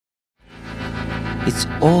It's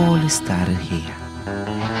all started here,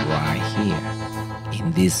 right here,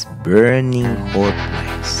 in this burning hot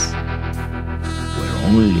place, where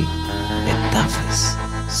only the toughest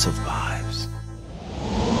survives.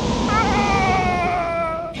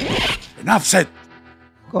 Enough said!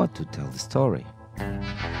 Got to tell the story.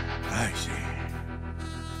 I see.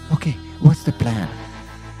 Okay, what's the plan?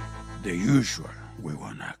 The usual. We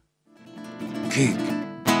wanna kick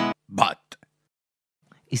butt.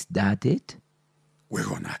 Is that it? We're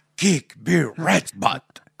gonna kick Beer Red's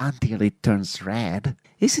butt. Until it turns red.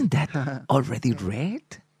 Isn't that already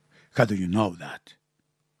red? How do you know that?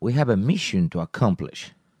 We have a mission to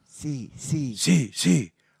accomplish. See.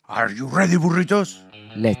 See. Are you ready, burritos?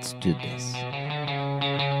 Let's do this.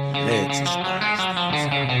 Let's spice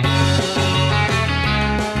things up.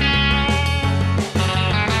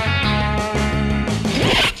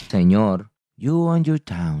 Señor, you and your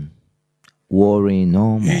town. Worry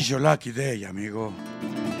no more. It's your lucky day, amigo.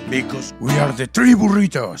 Because we are the three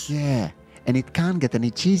burritos. Yeah, and it can't get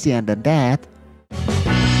any cheesier than that.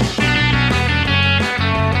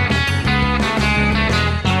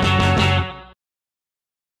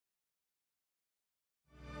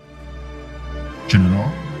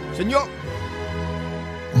 General, Señor.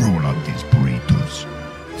 roll out these burritos.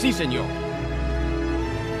 Sí, señor.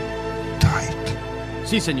 Tight.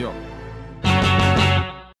 Sí, señor.